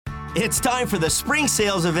It's time for the spring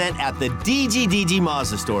sales event at the DGDG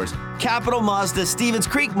Mazda stores. Capital Mazda, Stevens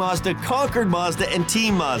Creek Mazda, Concord Mazda, and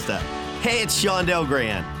Team Mazda. Hey, it's Shondell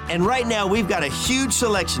Grand. And right now, we've got a huge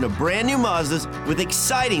selection of brand new Mazdas with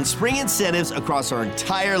exciting spring incentives across our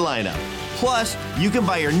entire lineup. Plus, you can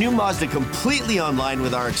buy your new Mazda completely online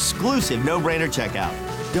with our exclusive no-brainer checkout.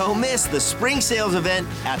 Don't miss the spring sales event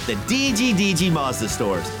at the DGDG Mazda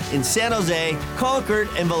stores in San Jose, Concord,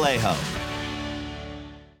 and Vallejo.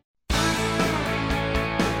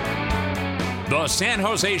 The San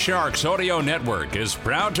Jose Sharks Audio Network is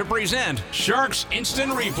proud to present Sharks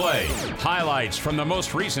Instant Replay. Highlights from the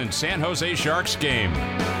most recent San Jose Sharks game.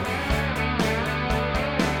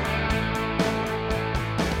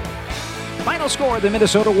 Final score, the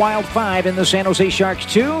Minnesota Wild 5 and the San Jose Sharks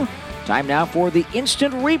 2. Time now for the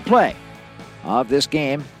instant replay of this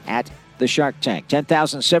game at the Shark Tank.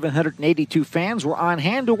 10,782 fans were on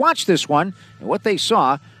hand to watch this one, and what they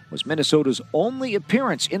saw was Minnesota's only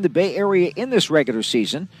appearance in the Bay Area in this regular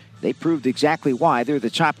season. They proved exactly why they're the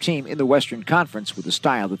top team in the Western Conference with the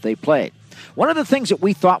style that they played. One of the things that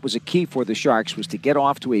we thought was a key for the Sharks was to get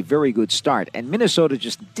off to a very good start, and Minnesota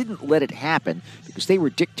just didn't let it happen because they were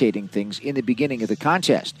dictating things in the beginning of the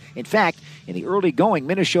contest. In fact, in the early going,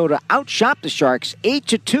 Minnesota outshot the Sharks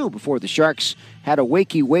 8-2 before the Sharks had a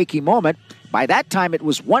wakey moment. By that time, it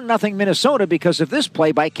was 1-0 Minnesota because of this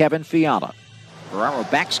play by Kevin Fiala. Ferraro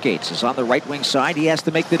backskates, is on the right wing side. He has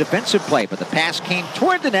to make the defensive play, but the pass came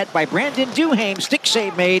toward the net by Brandon Duhaime. Stick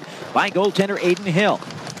save made by goaltender Aiden Hill.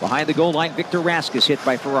 Behind the goal line, Victor Rask is hit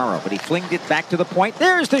by Ferraro, but he flinged it back to the point.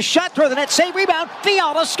 There's the shot toward the net. Save, rebound.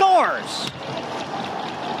 Fiala scores.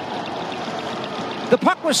 The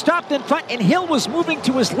puck was stopped in front, and Hill was moving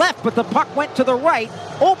to his left, but the puck went to the right.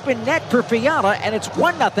 Open net for Fiala, and it's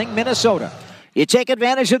 1-0 Minnesota. You take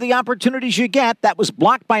advantage of the opportunities you get. That was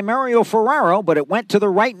blocked by Mario Ferraro, but it went to the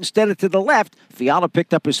right instead of to the left. Fiala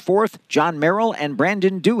picked up his fourth. John Merrill and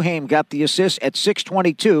Brandon Duhaime got the assist at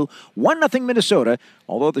 6:22. 1-0 Minnesota,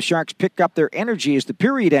 although the Sharks picked up their energy as the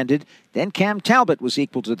period ended. Then Cam Talbot was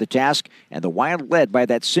equal to the task, and the Wild led by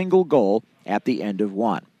that single goal at the end of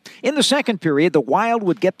one. In the second period, the Wild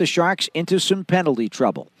would get the Sharks into some penalty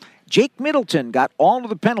trouble. Jake Middleton got all of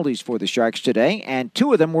the penalties for the Sharks today, and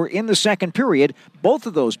two of them were in the second period. Both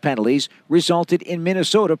of those penalties resulted in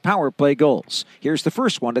Minnesota power play goals. Here's the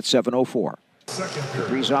first one at 7:04.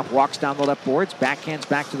 Kaprizov walks down the left boards, backhands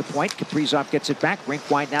back to the point. Kaprizov gets it back, rink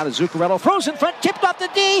wide now to Zuccarello. Throws in front, tipped off the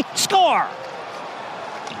D, score!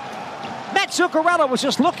 Matt Zuccarello was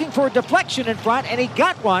just looking for a deflection in front, and he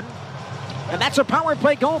got one. And that's a power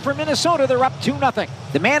play goal for Minnesota. They're up 2-0.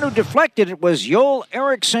 The man who deflected it was Joel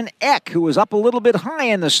Eriksson Ek, who was up a little bit high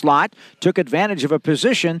in the slot, took advantage of a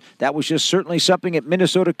position that was just certainly something that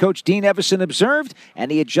Minnesota coach Dean Evason observed,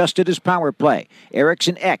 and he adjusted his power play.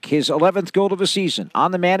 Eriksson Ek, his 11th goal of the season,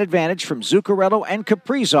 on the man advantage from Zuccarello and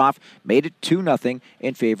Kaprizov, made it 2-0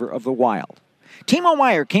 in favor of the Wild. Timo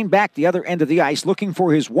Meier came back the other end of the ice looking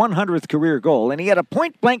for his 100th career goal, and he had a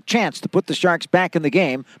point-blank chance to put the Sharks back in the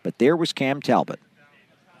game, but there was Cam Talbot.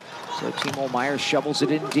 So Timo Meier shovels it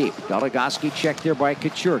in deep. Goligoski checked there by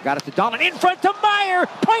Couture. Got it to Dahlin. In front to Meier.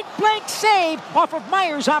 Point-blank save off of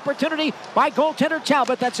Meier's opportunity by goaltender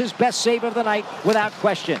Talbot. That's his best save of the night without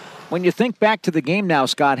question. When you think back to the game now,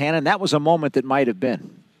 Scott Hannon, that was a moment that might have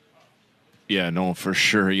been. Yeah, no, for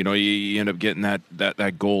sure. You know, you end up getting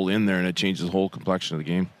that goal in there, and it changes the whole complexion of the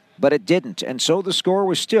game. But it didn't, and so the score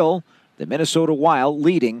was still the Minnesota Wild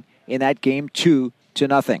leading in that game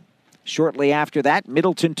 2-0. Shortly after that,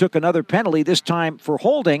 Middleton took another penalty, this time for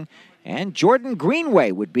holding, and Jordan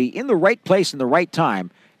Greenway would be in the right place in the right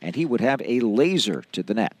time, and he would have a laser to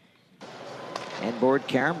the net. Inboard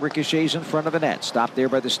Karam ricochets in front of the net. Stopped there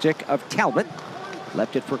by the stick of Talbot.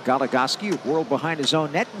 Left it for Goligoski, who whirled behind his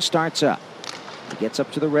own net and starts up. He gets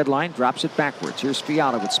up to the red line, drops it backwards. Here's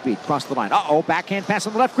Fiala with speed, cross the line. Backhand pass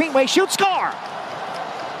on the left. Greenway shoots, score!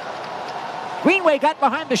 Greenway got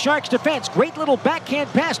behind the Sharks' defense. Great little backhand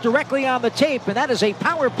pass directly on the tape, and that is a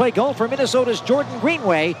power play goal for Minnesota's Jordan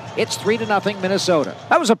Greenway. It's 3-0 Minnesota.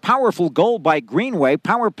 That was a powerful goal by Greenway.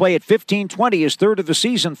 Power play at 15:20, his third of the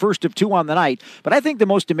season, first of two on the night. But I think the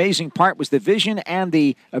most amazing part was the vision and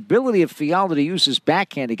the ability of Fiala to use his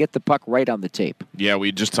backhand to get the puck right on the tape. Yeah,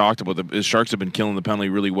 we just talked about the Sharks have been killing the penalty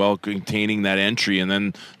really well, containing that entry, and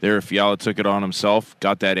then there Fiala took it on himself,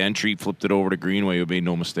 got that entry, flipped it over to Greenway, who made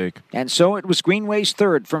no mistake. And so it was Greenway's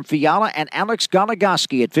third from Fiala and Alex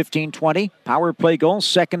Goligoski at 15:20. Power play goal,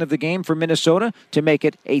 second of the game for Minnesota to make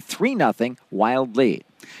it a 3-0 Wild lead.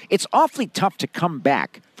 It's awfully tough to come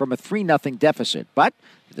back from a 3-0 deficit, but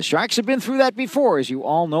The Sharks have been through that before, as you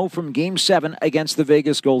all know from Game 7 against the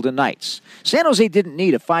Vegas Golden Knights. San Jose didn't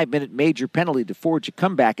need a 5-minute major penalty to forge a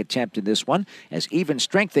comeback attempt in this one. As even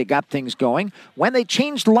strength, they got things going when they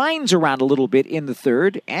changed lines around a little bit in the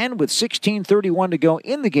third, and with 16:31 to go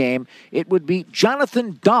in the game, it would be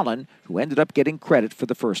Jonathan Dahlen who ended up getting credit for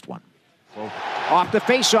the first one. Off the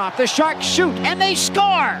faceoff, the Sharks shoot, and they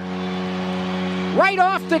score! Right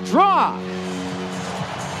off the draw!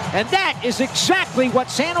 And that is exactly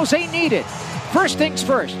what San Jose needed. First things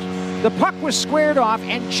first, the puck was squared off,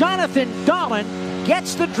 and Jonathan Dahlen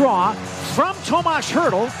gets the draw from Tomas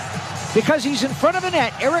Hertl because he's in front of the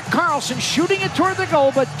net. Erik Karlsson shooting it toward the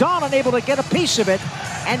goal, but Dahlen able to get a piece of it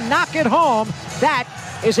and knock it home. That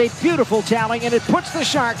is a beautiful tallying, and it puts the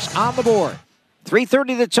Sharks on the board.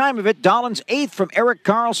 3:30 the time of it. Dahlen's 8th from Erik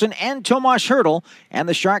Karlsson and Tomas Hertl, and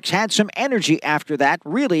the Sharks had some energy after that,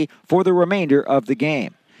 really, for the remainder of the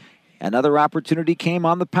game. Another opportunity came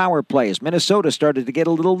on the power play as Minnesota started to get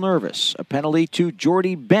a little nervous. A penalty to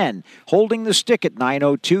Jordy Ben, holding the stick at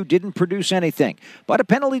 9:02, didn't produce anything. But a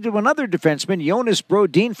penalty to another defenseman, Jonas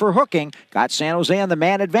Brodin, for hooking, got San Jose on the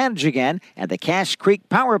man advantage again, and the Cache Creek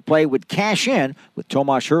power play would cash in with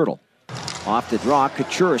Tomas Hertl. Off the draw,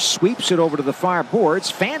 Couture sweeps it over to the far boards.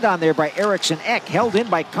 Fanned on there by Eriksson Ek, held in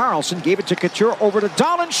by Karlsson, gave it to Couture, over to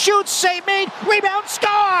Dahlen, shoots, save made, rebound,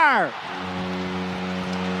 score!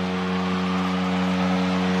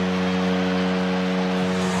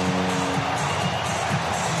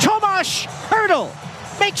 Tomas Hertl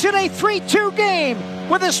makes it a 3-2 game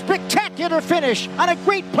with a spectacular finish on a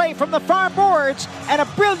great play from the far boards and a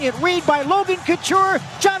brilliant read by Logan Couture.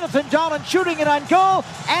 Jonathan Dahlen shooting it on goal,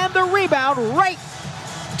 and the rebound right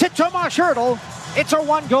to Tomas Hertl. It's a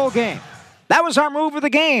 1-goal game. That was our move of the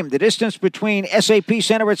game. The distance between SAP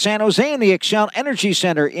Center at San Jose and the Xcel Energy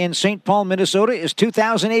Center in St. Paul, Minnesota is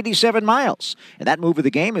 2,087 miles. And that move of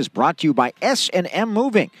the game is brought to you by S&M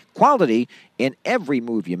Moving. Quality in every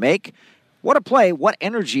move you make. What a play, what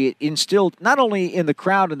energy it instilled, not only in the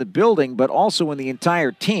crowd and the building, but also in the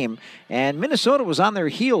entire team. And Minnesota was on their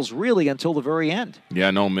heels, really, until the very end. Yeah,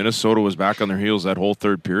 no, Minnesota was back on their heels that whole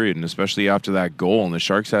third period, and especially after that goal. And the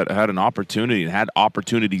Sharks had an opportunity and had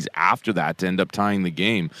opportunities after that to end up tying the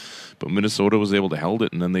game. But Minnesota was able to hold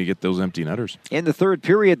it, and then they get those empty netters. In the third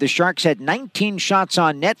period, the Sharks had 19 shots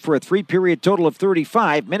on net for a 3-period total of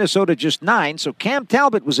 35. Minnesota just 9, so Cam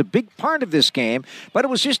Talbot was a big part of this game, but it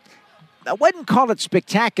was just... I wouldn't call it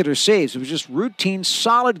spectacular saves. It was just routine,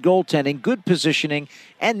 solid goaltending, good positioning,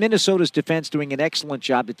 and Minnesota's defense doing an excellent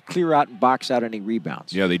job to clear out and box out any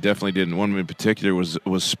rebounds. Yeah, they definitely did. And one in particular was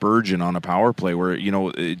Spurgeon on a power play where,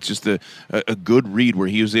 it's just a good read where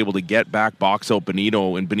he was able to get back, box out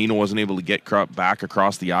Bonino, and Bonino wasn't able to get back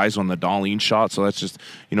across the eyes on the Dahlen shot. So that's just,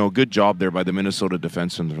 a good job there by the Minnesota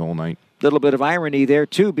defensemen the whole night. Little bit of irony there,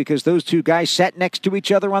 too, because those two guys sat next to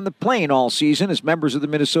each other on the plane all season as members of the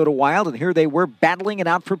Minnesota Wild, and here they were battling it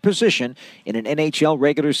out for position in an NHL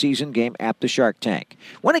regular season game at the Shark Tank.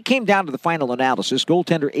 When it came down to the final analysis,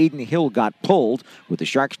 goaltender Adin Hill got pulled, with the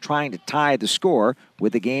Sharks trying to tie the score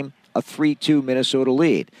with the game a 3-2 Minnesota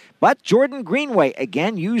lead. But Jordan Greenway,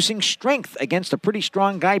 again, using strength against a pretty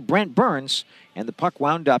strong guy, Brent Burns, and the puck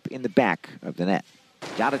wound up in the back of the net.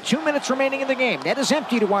 Down to 2 minutes remaining in the game. Net is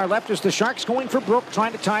empty to our left as the Sharks going for broke,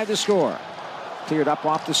 trying to tie the score. Cleared up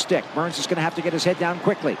off the stick. Burns is going to have to get his head down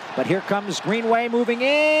quickly. But here comes Greenway moving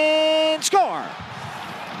in. Score!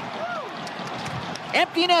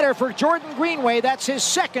 Empty netter for Jordan Greenway. That's his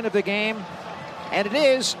second of the game. And it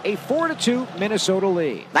is a 4-2 Minnesota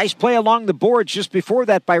lead. Nice play along the boards just before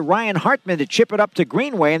that by Ryan Hartman to chip it up to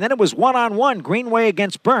Greenway. And then it was one-on-one, Greenway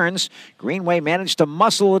against Burns. Greenway managed to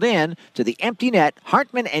muscle it in to the empty net.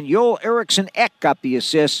 Hartman and Joel Eriksson Ek got the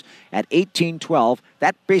assists at 18-12.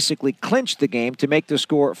 That basically clinched the game to make the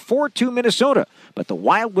score 4-2 Minnesota. But the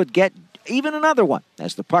Wild would get even another one.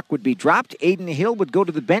 As the puck would be dropped, Adin Hill would go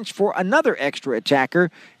to the bench for another extra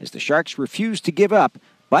attacker as the Sharks refused to give up.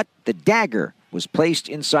 But the dagger was placed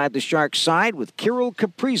inside the Sharks' side with Kirill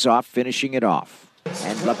Kaprizov finishing it off.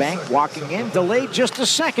 And LeBanc walking in, delayed just a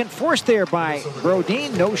second, forced there by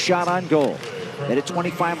Brodin, no shot on goal. Then at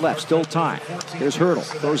 25 left, still time. There's Hertl,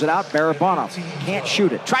 throws it out, Barabanov can't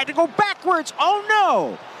shoot it. Tried to go backwards, oh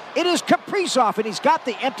no! It is Kaprizov, and he's got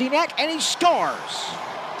the empty net, and he scores.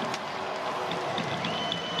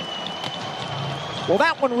 Well,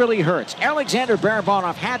 that one really hurts. Alexander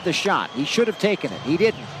Barabanov had the shot. He should have taken it. He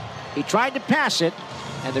didn't. He tried to pass it,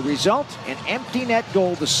 and the result, an empty net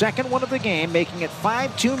goal, the second one of the game, making it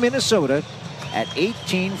 5-2 Minnesota at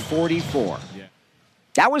 18:44.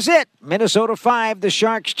 That was it. Minnesota 5, the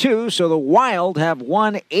Sharks 2. So the Wild have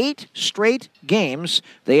won 8 straight games.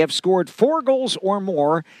 They have scored 4 goals or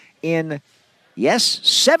more in,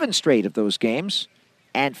 7 straight of those games.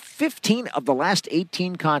 And 15 of the last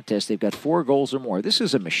 18 contests, they've got 4 goals or more. This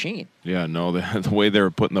is a machine. Yeah, no, the way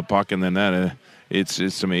they're putting the puck in the net,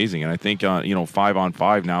 it's amazing. And I think,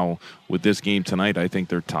 5-on-5 now with this game tonight, I think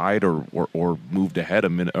they're tied or moved ahead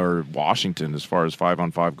of Washington as far as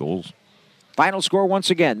 5-on-5 goals. Final score once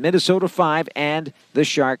again, Minnesota 5 and the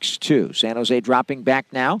Sharks 2. San Jose dropping back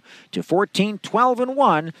now to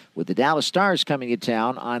 14-12-1 with the Dallas Stars coming to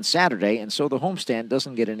town on Saturday, and so the homestand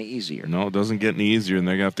doesn't get any easier. No, it doesn't get any easier, and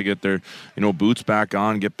they're going to have to get their boots back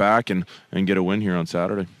on, get back, and get a win here on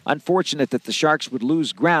Saturday. Unfortunate that the Sharks would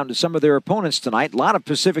lose ground to some of their opponents tonight. A lot of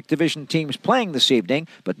Pacific Division teams playing this evening,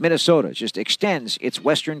 but Minnesota just extends its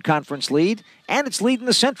Western Conference lead and its lead in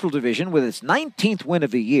the Central Division with its 19th win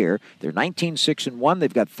of the year. They're 19-6-1.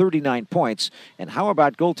 They've got 39 points. And how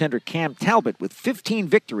about goaltender Cam Talbot with 15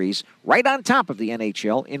 victories right on top of the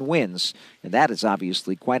NHL in wins? And that is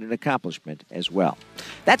obviously quite an accomplishment as well.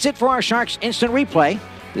 That's it for our Sharks Instant Replay.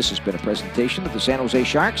 This has been a presentation of the San Jose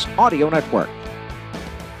Sharks Audio Network.